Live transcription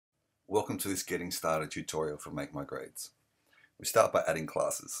Welcome to this Getting Started tutorial for Make My Grades. We start by adding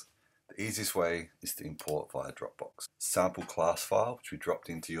classes. The easiest way is to import via Dropbox. Sample class file, which we dropped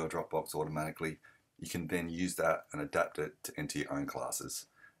into your Dropbox automatically, you can then use that and adapt it to enter your own classes.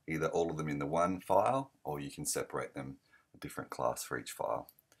 Either all of them in the one file, or you can separate them a different class for each file.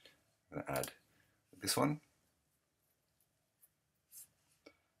 I'm going to add this one,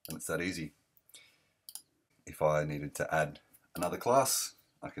 and it's that easy. If I needed to add another class,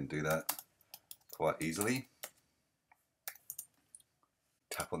 I can do that quite easily.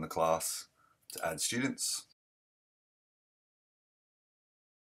 Tap on the class to add students.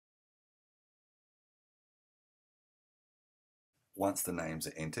 Once the names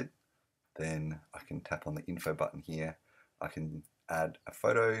are entered, then I can tap on the info button here. I can add a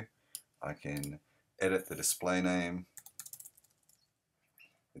photo, I can edit the display name.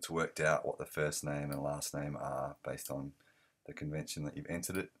 It's worked out what the first name and last name are based on the convention that you've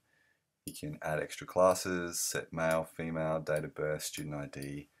entered it. You can add extra classes, set male, female, date of birth, student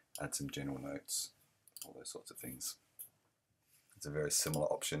ID, add some general notes, all those sorts of things. It's a very similar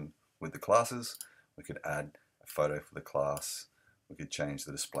option with the classes. We could add a photo for the class, we could change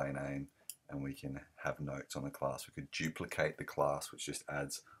the display name, and we can have notes on the class. We could duplicate the class, which just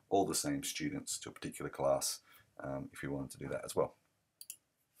adds all the same students to a particular class if you wanted to do that as well.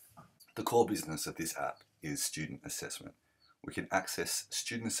 The core business of this app is student assessment. We can access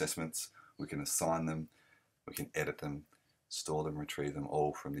student assessments, we can assign them, we can edit them, store them, retrieve them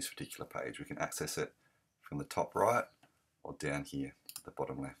all from this particular page. We can access it from the top right or down here at the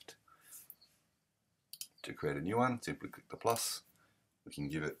bottom left. To create a new one, simply click the plus. We can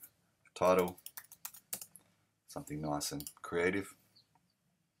give it a title, something nice and creative.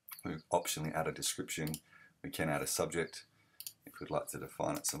 We optionally add a description. We can add a subject if we'd like to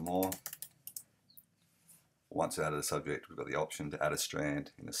define it some more. Once we added a subject, we've got the option to add a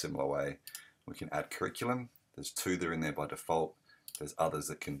strand in a similar way. We can add curriculum. There's two that are in there by default. There's others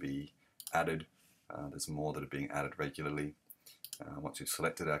that can be added. There's more that are being added regularly. Once we've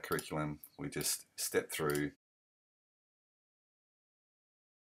selected our curriculum, we just step through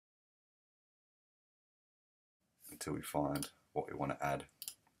until we find what we want to add.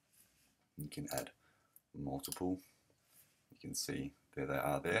 You can add multiple. You can see there they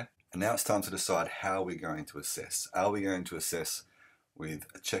are there. And now it's time to decide how we're going to assess. Are we going to assess with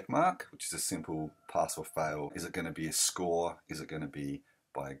a check mark, which is a simple pass or fail? Is it going to be a score? Is it going to be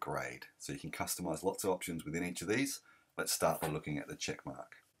by a grade? So you can customize lots of options within each of these. Let's start by looking at the check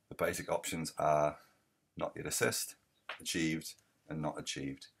mark. The basic options are not yet assessed, achieved, and not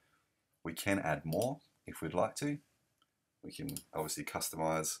achieved. We can add more if we'd like to. We can obviously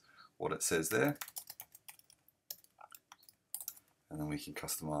customize what it says there. And then we can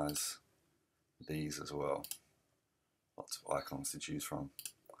customize these as well. Lots of icons to choose from.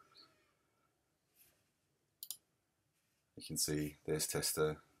 You can see there's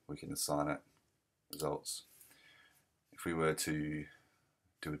tester, we can assign it, results. If we were to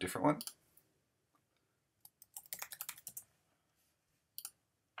do a different one,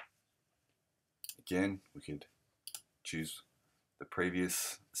 again, we could choose the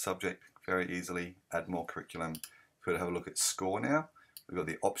previous subject very easily, add more curriculum. If we were to have a look at score now, we've got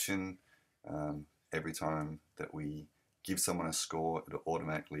the option every time that we give someone a score, it'll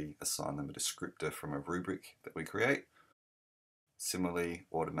automatically assign them a descriptor from a rubric that we create. Similarly,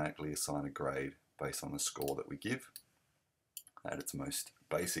 automatically assign a grade based on the score that we give. At its most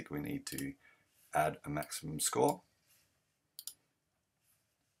basic, we need to add a maximum score.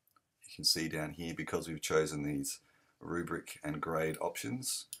 You can see down here, because we've chosen these rubric and grade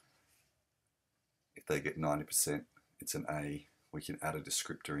options, if they get 90%, it's an A. We can add a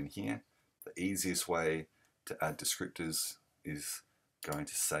descriptor in here. The easiest way to add descriptors is going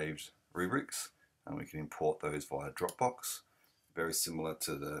to saved rubrics, and we can import those via Dropbox. Very similar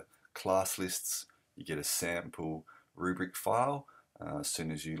to the class lists, you get a sample rubric file as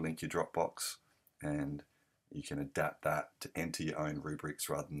soon as you link your Dropbox, and you can adapt that to enter your own rubrics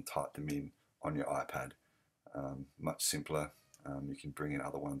rather than type them in on your iPad. Much simpler. You can bring in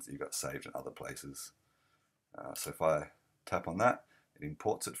other ones that you've got saved in other places. So if I tap on that, it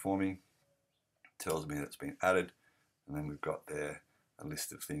imports it for me, tells me that it's been added, and then we've got there a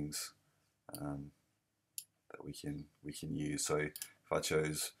list of things that we can use. So if I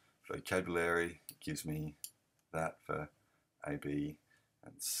chose vocabulary, it gives me that for A, B,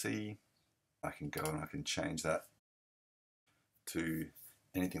 and C. I can go and I can change that to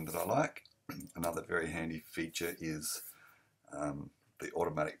anything that I like. Another very handy feature is the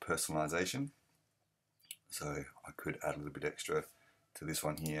automatic personalization. So I could add a little bit extra to this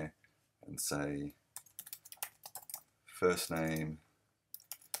one here and say first name,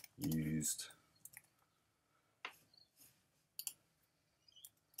 you used,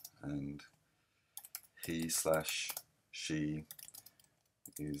 and he/she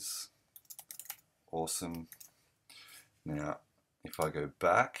is awesome. Now, if I go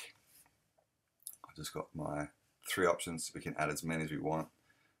back, I've just got my 3 options. We can add as many as we want.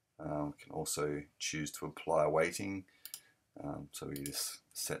 We can also choose to apply weighting. So we just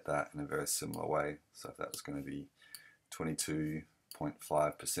set that in a very similar way. So if that was going to be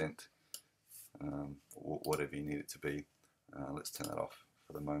 22.5%, whatever you need it to be. Let's turn that off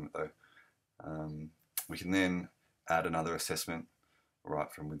for the moment though. We can then add another assessment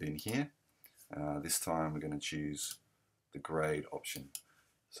right from within here. This time we're going to choose the grade option.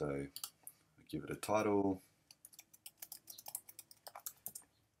 So give it a title.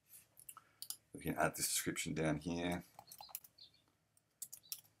 We can add this description down here.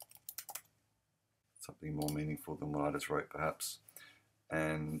 Something more meaningful than what I just wrote perhaps.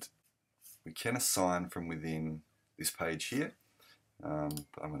 And we can assign from within this page here.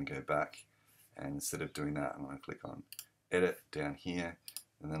 But I'm going to go back, and instead of doing that, I'm going to click on edit down here,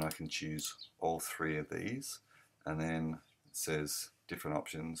 and then I can choose all 3 of these, and then it says different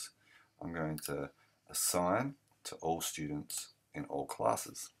options. I'm going to assign to all students in all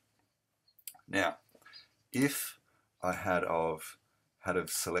classes. Now, if I had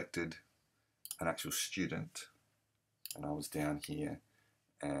selected an actual student, and I was down here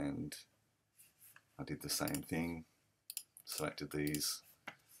and I did the same thing, selected these,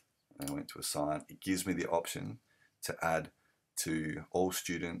 and I went to assign, it gives me the option to add to all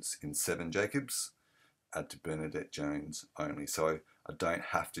students in 7 Jacobs, add to Bernadette Jones only. So I don't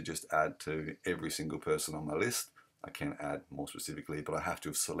have to just add to every single person on my list. I can add more specifically, but I have to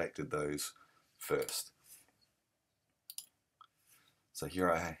have selected those first. So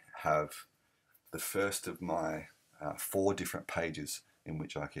here I have the first of my 4 different pages in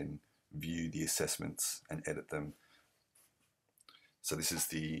which I can view the assessments and edit them. So this is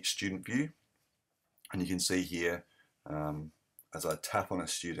the student view, and you can see here as I tap on a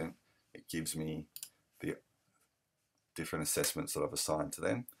student, it gives me the different assessments that I've assigned to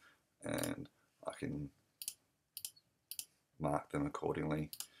them, and I can mark them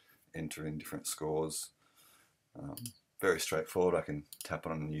accordingly, enter in different scores. Very straightforward. I can tap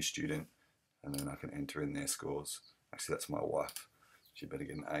on a new student and then I can enter in their scores. Actually, that's my wife. She better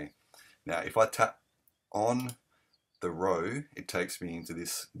get an A. Now, if I tap on the row, it takes me into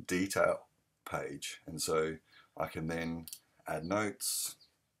this detail page, and so I can then add notes,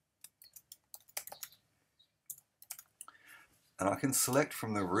 and I can select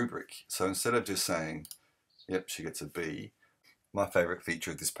from the rubric. So instead of just saying, yep, she gets a B, my favorite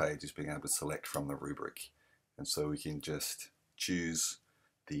feature of this page is being able to select from the rubric. And so we can just choose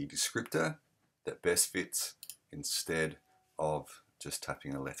the descriptor that best fits instead of just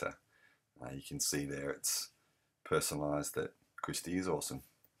tapping a letter. You can see there it's personalized that Christy is awesome.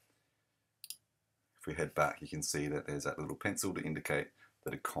 If we head back, you can see that there's that little pencil to indicate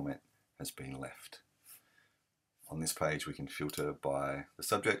that a comment has been left. On this page we can filter by the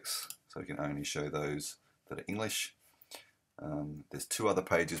subjects, so we can only show those that are English. There's 2 other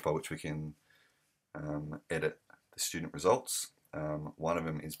pages by which we can edit the student results. One of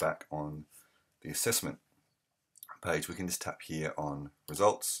them is back on the assessment page. We can just tap here on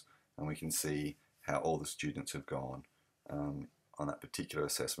results, and we can see how all the students have gone on that particular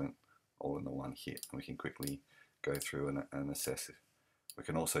assessment, all in the one hit, and we can quickly go through and assess it. We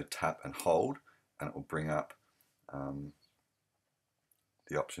can also tap and hold, and it will bring up the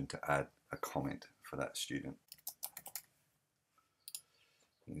option to add a comment for that student.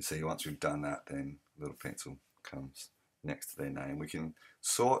 You can see once we've done that, then a little pencil comes next to their name. We can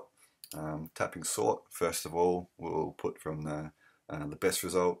sort. Tapping sort, first of all, we'll put from the best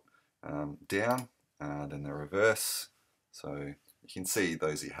result down, then the reverse. So you can see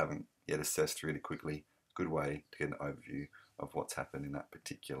those that you haven't yet assessed really quickly. Good way to get an overview of what's happened in that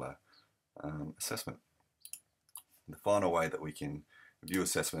particular assessment. The final way that we can view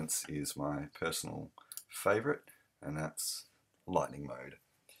assessments is my personal favorite, and that's lightning mode.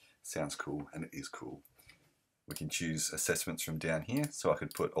 Sounds cool, and it is cool. We can choose assessments from down here, so I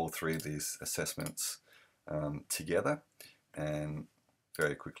could put all 3 of these assessments together, and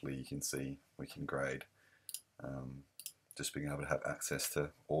very quickly you can see we can grade. Just being able to have access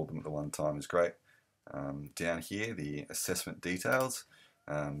to all of them at the one time is great. Down here, the assessment details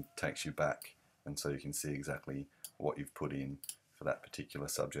takes you back, and so you can see exactly what you've put in for that particular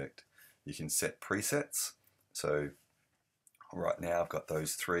subject. You can set presets, so right now I've got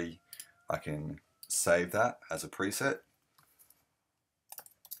those 3. I can save that as a preset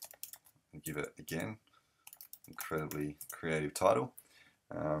and give it, again, incredibly creative title.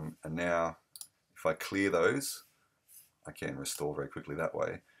 And now if I clear those, I can restore very quickly that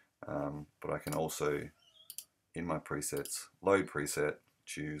way. But I can also, in my presets, load preset,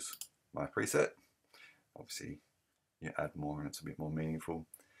 choose my preset. Obviously you add more and it's a bit more meaningful.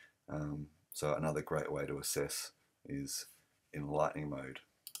 So another great way to assess is in lightning mode.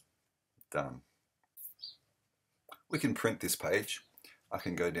 Done. We can print this page. I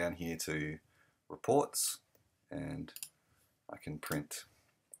can go down here to reports and I can print.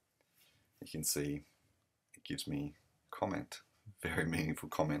 You can see it gives me comment, very meaningful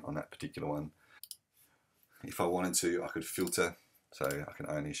comment on that particular one. If I wanted to, I could filter, so I can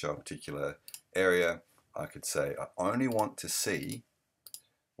only show a particular area. I could say I only want to see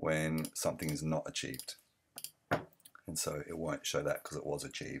when something is not achieved, and so it won't show that because it was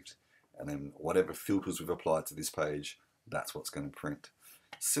achieved. And then whatever filters we've applied to this page, that's what's going to print.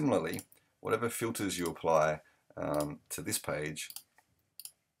 Similarly, whatever filters you apply to this page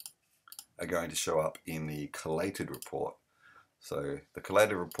are going to show up in the collated report. So the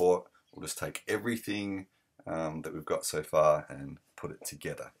collated report will just take everything that we've got so far and put it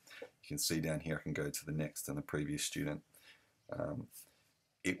together. You can see down here I can go to the next and the previous student.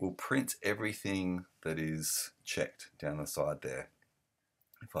 It will print everything that is checked down the side there.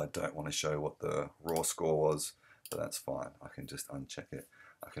 If I don't want to show what the raw score was, but that's fine. I can just uncheck it.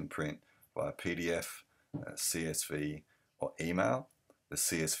 I can print via PDF, CSV, or email. The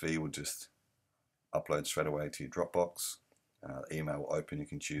CSV will just upload straight away to your Dropbox. The email will open. You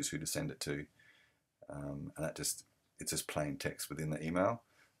can choose who to send it to, and it's just plain text within the email.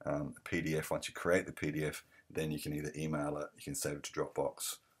 The PDF, once you create the PDF, then you can either email it, you can save it to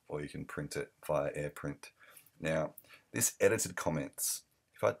Dropbox, or you can print it via AirPrint. Now, this edited comments.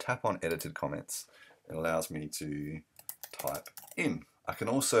 If I tap on edited comments, it allows me to type in. I can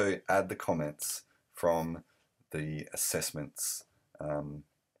also add the comments from the assessments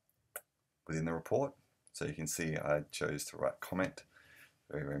within the report. So you can see I chose to write comment,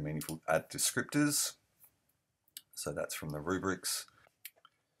 very, very meaningful. Add descriptors, so that's from the rubrics.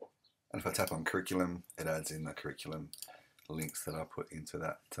 And if I tap on curriculum, it adds in the curriculum links that I put into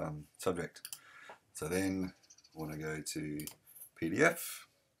that subject. So then I want to go to PDF.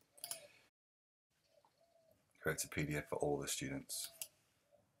 Creates a PDF for all the students.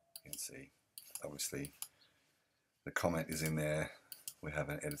 You can see, obviously, the comment is in there. We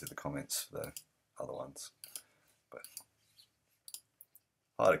haven't edited the comments for the other ones, but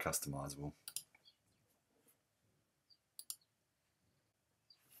highly customizable.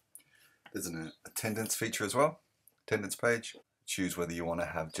 There's an attendance feature as well, attendance page. Choose whether you want to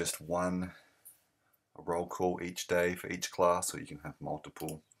have just one roll call each day for each class, or you can have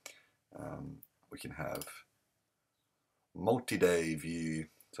multiple. We can have multi-day view,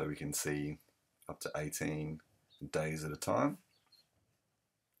 so we can see up to 18 days at a time.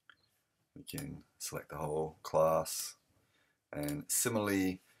 We can select the whole class, and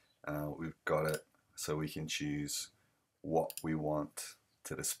similarly we've got it so we can choose what we want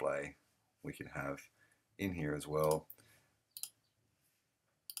to display. We can have in here as well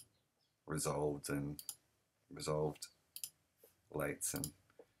resolved lates and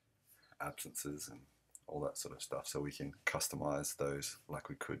absences and all that sort of stuff, so we can customize those like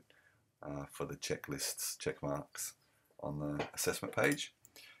we could for the checklists, check marks on the assessment page.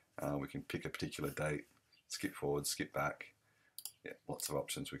 We can pick a particular date, skip forward, skip back. Yeah, lots of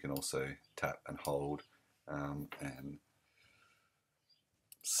options. We can also tap and hold and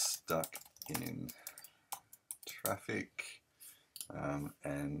stuck in traffic,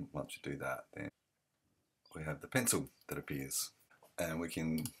 and once you do that, then we have the pencil that appears, and we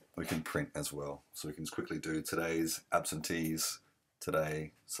can print as well. So we can just quickly do today's absentees,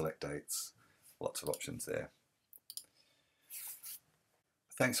 today, select dates, lots of options there.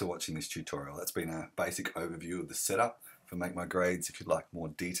 Thanks for watching this tutorial. That's been a basic overview of the setup for Make My Grades. If you'd like more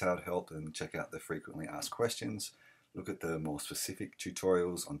detailed help, then check out the frequently asked questions. Look at the more specific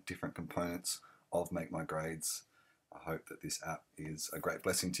tutorials on different components of Make My Grades. I hope that this app is a great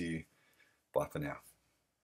blessing to you. Bye for now.